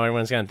everyone. Now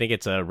everyone's going to think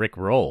it's a Rick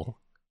roll.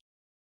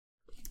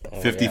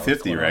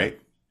 50-50, right?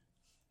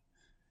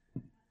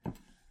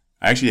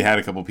 I actually had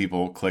a couple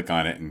people click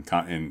on it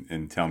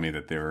and tell me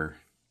that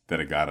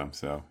I got them.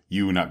 So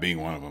you not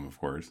being one of them, of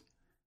course.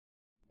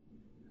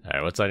 All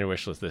right, what's on your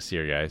wish list this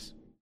year, guys?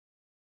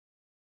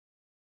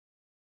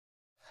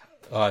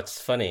 Oh,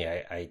 it's funny.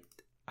 I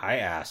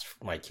asked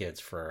my kids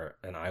for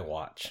an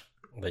iWatch,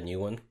 the new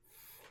one,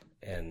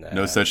 and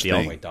no such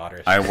thing. My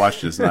daughters.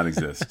 iWatch does not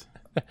exist.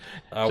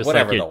 Just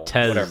whatever, like your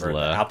Tesla. Whatever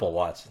the Apple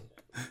Watch.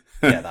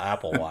 Yeah, the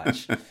Apple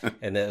Watch,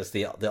 and it was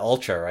the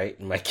Ultra, right?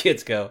 And my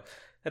kids go,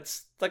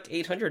 "That's like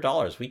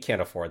 $800. We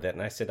can't afford that."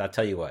 And I said, "I'll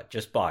tell you what,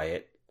 just buy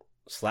it,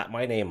 slap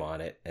my name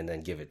on it, and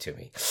then give it to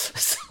me."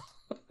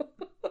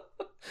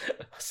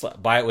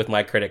 Buy it with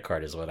my credit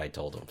card is what I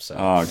told him. So,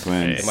 oh,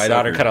 Glenn, and my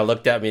daughter kind of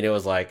looked at me and it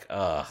was like,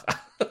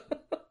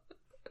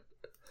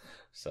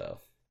 So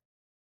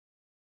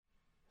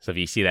if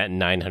you see that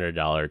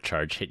 $900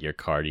 charge hit your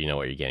card, you know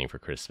what you're getting for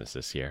Christmas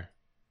this year.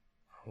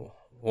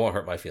 Won't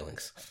hurt my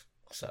feelings.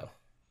 So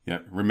yeah,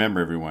 remember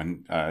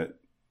everyone,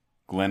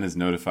 Glenn is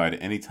notified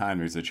anytime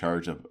there's a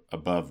charge of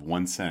above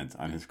 1 cent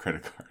on his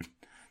credit card.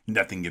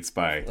 Nothing gets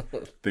by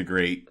the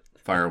great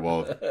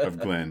firewall of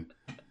Glenn.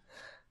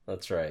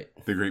 That's right.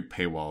 The great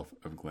paywall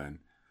of Glenn.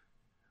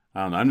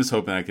 I don't know. I'm just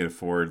hoping I can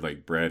afford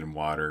like bread and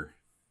water,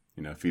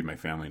 feed my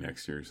family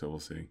next year. So we'll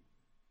see.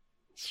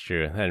 It's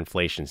true. That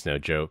inflation's no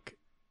joke.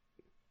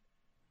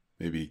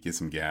 Maybe get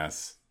some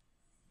gas.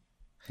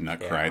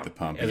 Not cry at the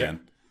pump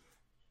again.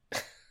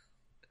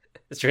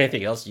 Is there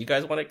anything else you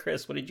guys wanted,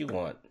 Chris? What did you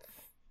want?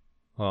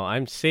 Well,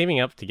 I'm saving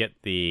up to get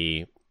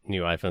the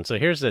new iPhone. So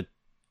here's a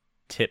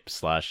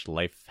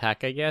tip/life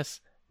hack, I guess.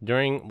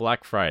 During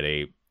Black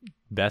Friday,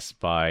 Best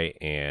Buy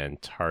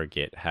and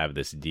Target have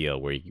this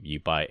deal where you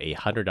buy a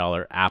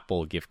 $100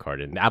 Apple gift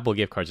card. And Apple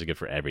gift cards are good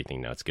for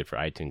everything now. It's good for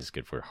iTunes. It's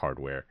good for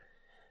hardware,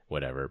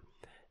 whatever.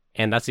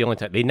 And that's the only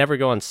time. They never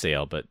go on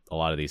sale, but a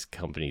lot of these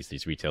companies,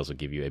 these retailers will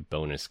give you a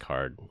bonus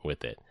card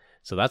with it.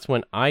 So that's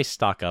when I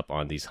stock up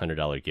on these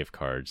 $100 gift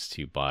cards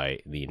to buy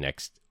the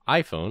next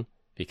iPhone,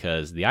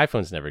 because the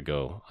iPhones never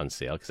go on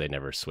sale because I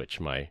never switch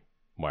my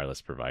wireless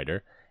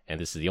provider. And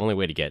this is the only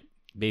way to get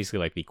basically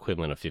like the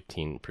equivalent of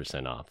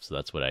 15% off. So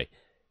that's what I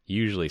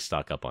usually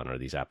stock up on, are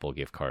these Apple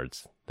gift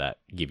cards that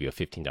give you a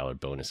 $15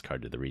 bonus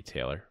card to the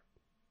retailer.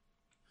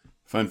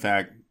 Fun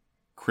fact,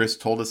 Chris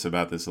told us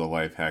about this little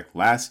life hack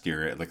last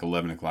year at like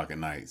 11 o'clock at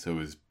night. So it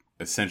was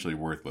essentially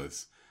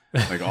worthless.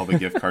 Like all the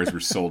gift cards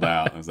were sold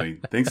out. I was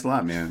like, thanks a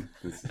lot, man.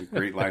 This is a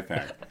great life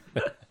hack.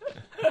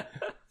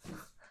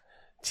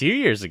 2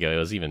 years ago, it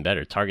was even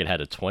better. Target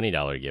had a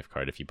 $20 gift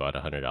card if you bought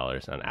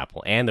 $100 on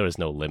Apple, and there was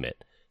no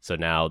limit. So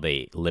now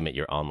they limit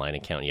your online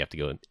account. You have to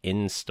go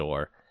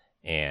in-store.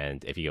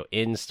 And if you go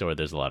in-store,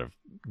 there's a lot of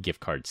gift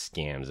card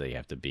scams that you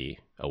have to be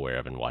aware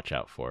of and watch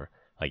out for.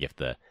 Like if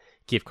the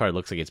gift card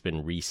looks like it's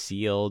been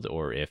resealed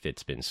or if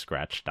it's been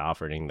scratched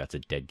off or anything, that's a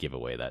dead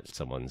giveaway that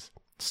someone's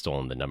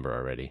stolen the number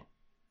already.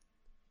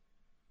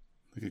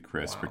 Look at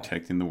Chris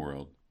protecting the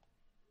world.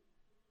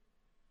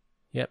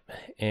 Yep.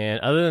 And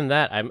other than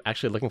that, I'm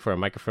actually looking for a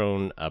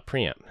microphone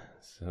preamp.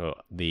 So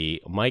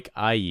the mic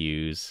I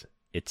use,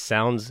 it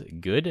sounds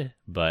good,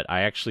 but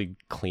I actually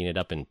clean it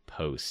up in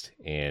post.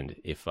 And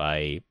if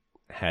I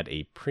had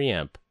a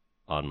preamp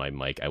on my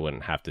mic, I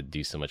wouldn't have to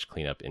do so much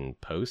cleanup in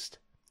post.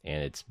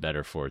 And it's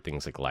better for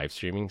things like live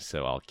streaming.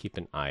 So I'll keep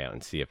an eye out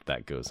and see if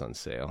that goes on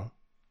sale.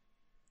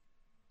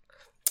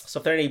 So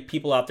if there are any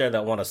people out there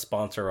that want to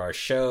sponsor our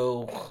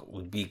show,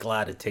 we'd be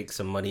glad to take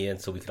some money in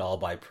so we could all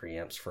buy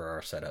preamps for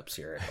our setups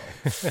here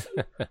at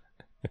home.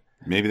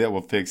 Maybe that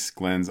will fix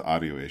Glenn's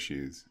audio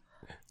issues.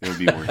 It'll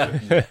be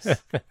worth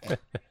it.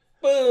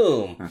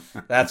 Boom!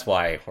 That's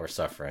why we're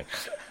suffering.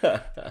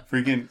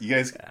 Freaking, you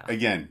guys,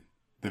 again,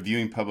 the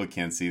viewing public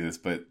can't see this,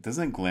 but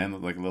doesn't Glenn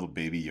look like a little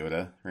baby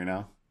Yoda right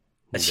now?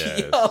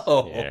 Yeah,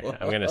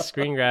 I'm going to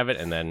screen grab it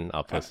and then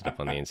I'll post it up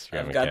on the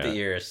Instagram I've got account. the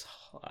ears.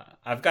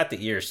 I've got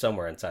the ears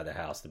somewhere inside the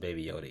house, the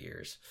Baby Yoda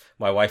ears.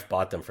 My wife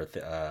bought them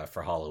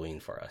for Halloween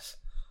for us.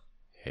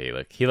 Hey,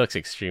 look, he looks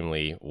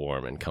extremely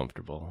warm and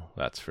comfortable.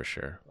 That's for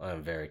sure.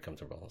 I'm very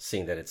comfortable,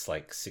 seeing that it's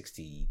like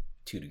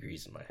 62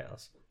 degrees in my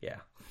house. Yeah,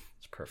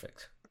 it's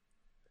perfect.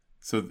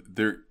 So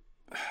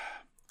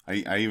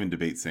I even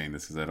debate saying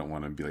this because I don't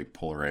want to be like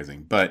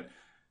polarizing, but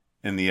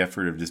in the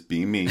effort of just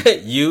being me,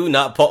 you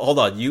not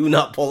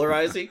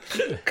polarizing?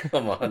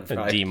 Come on,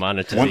 Brian.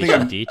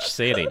 Demonetization. Deech,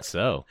 say it ain't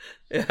so.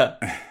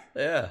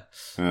 Yeah.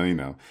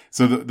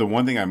 So the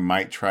one thing I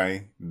might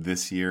try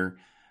this year,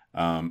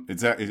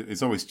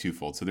 it's always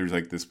twofold. So there's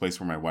like this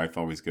place where my wife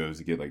always goes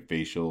to get like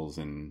facials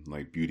and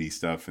like beauty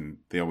stuff, and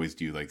they always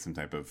do like some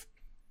type of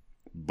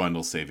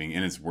bundle saving,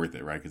 and it's worth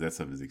it, right? Because that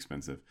stuff is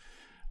expensive.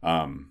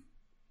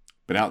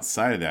 But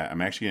outside of that, I'm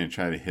actually going to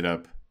try to hit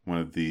up one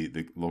of the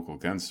local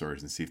gun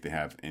stores and see if they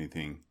have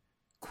anything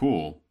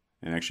cool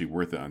and actually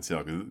worth it on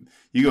sale. Because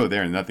you go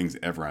there and nothing's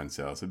ever on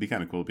sale. So it'd be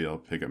kind of cool to be able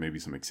to pick up maybe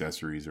some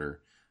accessories or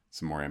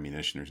some more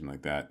ammunition or something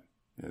like that,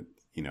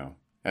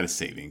 at a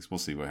savings. We'll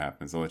see what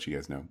happens. I'll let you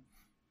guys know.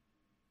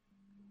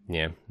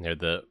 Yeah,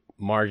 the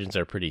margins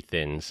are pretty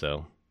thin,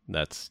 so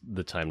that's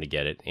the time to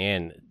get it.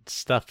 And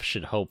stuff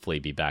should hopefully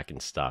be back in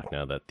stock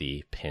now that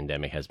the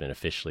pandemic has been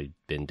officially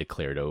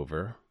declared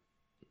over.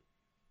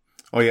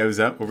 Oh, yeah, I was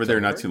out over there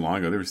not too long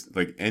ago. There was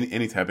like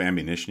any type of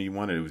ammunition you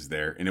wanted, it was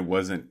there. And it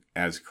wasn't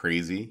as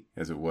crazy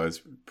as it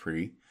was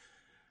pre.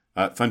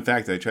 Fun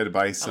fact, I tried to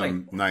buy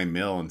some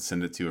 9mm and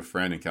send it to a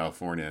friend in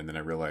California, and then I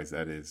realized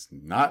that is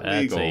not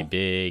legal. That's a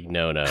big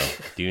no-no.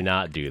 Do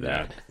not do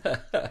that.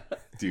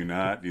 Do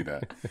not do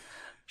that.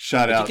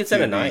 Shout out. You can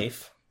send a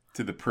knife.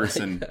 to the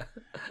person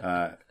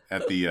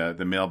at the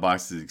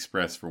mailboxes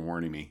express for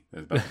warning me that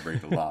I was about to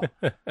break the law.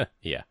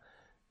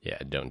 Yeah,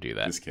 don't do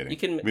that. Just kidding.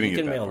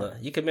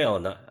 You can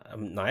mail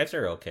knives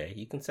are okay.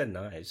 You can send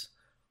knives.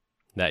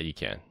 That you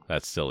can.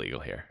 That's still legal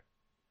here.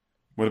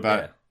 What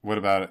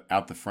about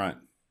out the front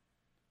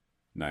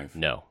knife?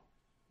 No.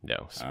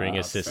 Spring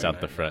assist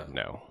out the front.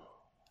 No.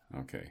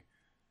 Okay.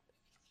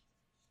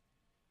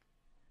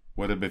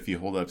 What if you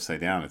hold it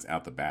upside down? It's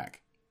out the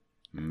back.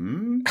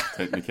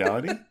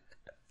 Technicality.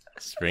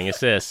 Spring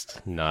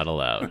assist not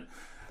allowed.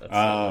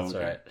 That's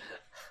right.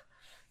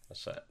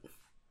 That's right.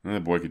 The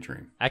boy could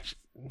dream. Actually,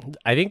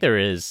 I think there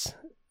is.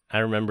 I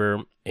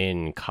remember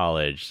in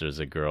college, there's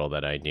a girl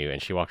that I knew,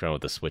 and she walked around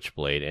with a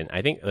switchblade. And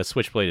I think the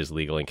switchblade is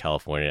legal in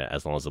California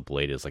as long as the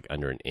blade is like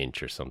under an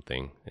inch or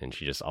something. And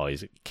she just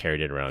always carried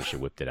it around. She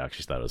whipped it out.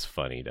 She thought it was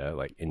funny to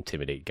like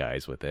intimidate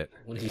guys with it.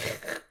 What are you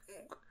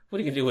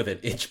gonna do with an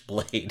inch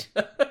blade?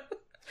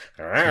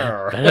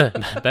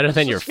 better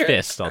than your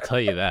fist, I'll tell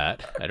you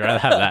that. I'd rather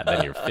have that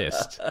than your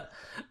fist.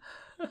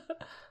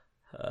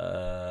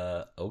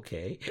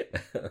 Okay.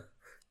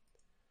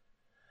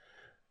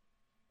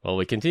 Well,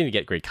 we continue to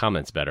get great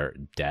comments about our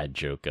dad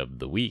joke of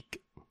the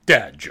week.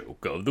 Dad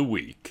joke of the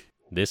week.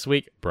 This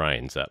week,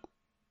 Brian's up.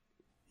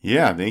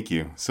 Yeah, thank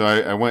you. So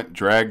I went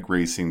drag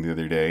racing the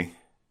other day.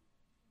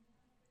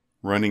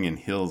 Running in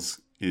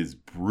hills is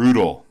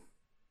brutal.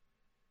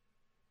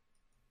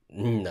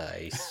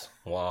 Nice.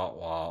 Wah,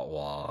 wah,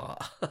 wah.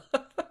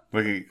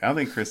 Look, I don't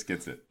think Chris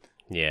gets it.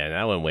 Yeah,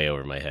 that went way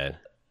over my head.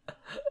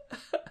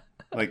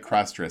 Like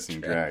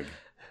cross-dressing drag.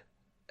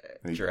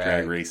 Like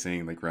drag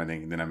racing, like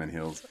running, and then I'm in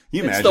hills.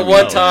 You it's imagine the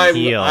one time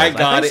I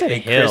got it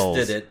and hills.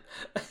 Chris did it.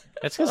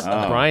 That's because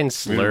Brian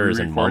slurs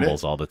and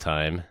mumbles all the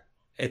time.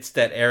 It's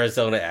that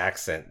Arizona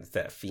accent. It's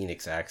that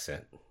Phoenix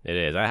accent. It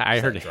is. I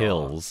heard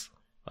hills.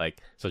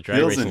 Like, so drag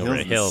hills racing and over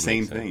hills a hill. Is the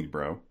same thing,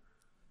 bro.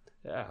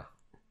 Yeah.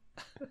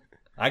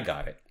 I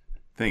got it.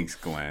 Thanks,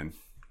 Glenn.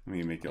 Let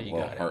me make a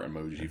little heart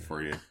emoji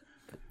for you.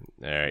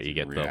 All right, you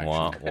get the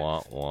wah,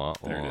 wah, wah,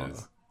 there wah. it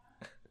is.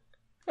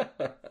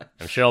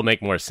 I'm sure it'll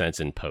make more sense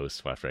in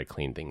post after I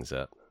clean things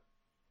up.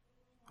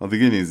 Well, the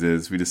good news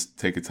is we just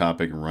take a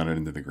topic and run it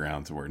into the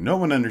ground to where no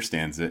one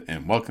understands it.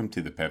 And welcome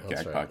to the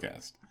PepCag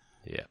Podcast.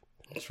 Yeah.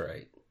 That's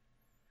right.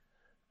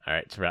 All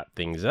right, to wrap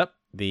things up,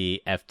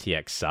 the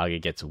FTX saga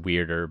gets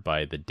weirder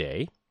by the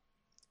day.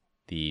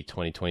 The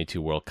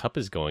 2022 World Cup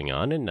is going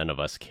on and none of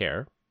us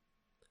care.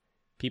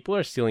 People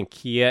are stealing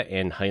Kia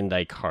and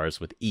Hyundai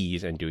cars with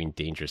ease and doing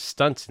dangerous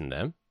stunts in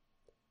them.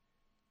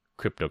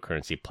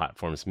 Cryptocurrency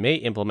platforms may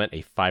implement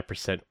a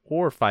 5%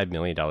 or $5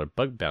 million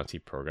bug bounty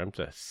program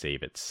to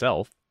save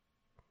itself.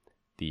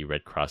 The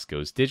Red Cross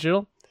goes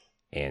digital.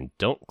 And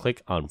don't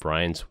click on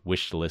Brian's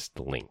wish list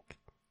link.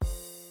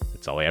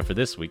 That's all I have for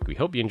this week. We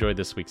hope you enjoyed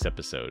this week's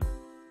episode.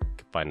 You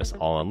can find us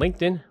all on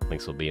LinkedIn.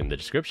 Links will be in the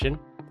description.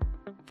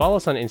 Follow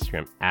us on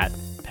Instagram at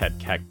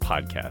PetCag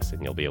Podcast,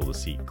 and you'll be able to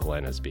see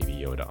Glenn as Baby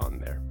Yoda on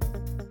there.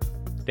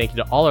 Thank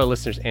you to all our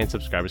listeners and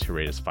subscribers who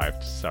rate us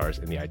 5 stars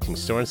in the iTunes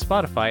Store and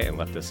Spotify and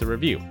left us a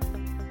review.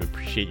 We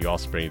appreciate you all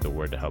spreading the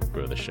word to help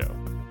grow the show.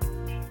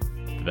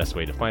 The best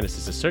way to find us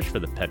is to search for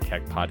the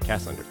PetCag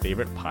Podcast on your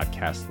favorite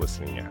podcast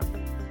listening app.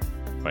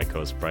 My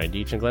co-hosts Brian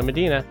Deitch and Glenn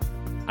Medina.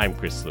 I'm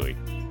Chris Louie.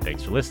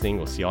 Thanks for listening.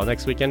 We'll see you all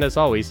next weekend as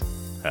always.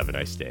 Have a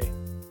nice day.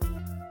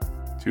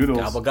 Toodles.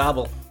 Gobble,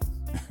 gobble.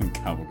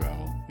 Gobble, gobble.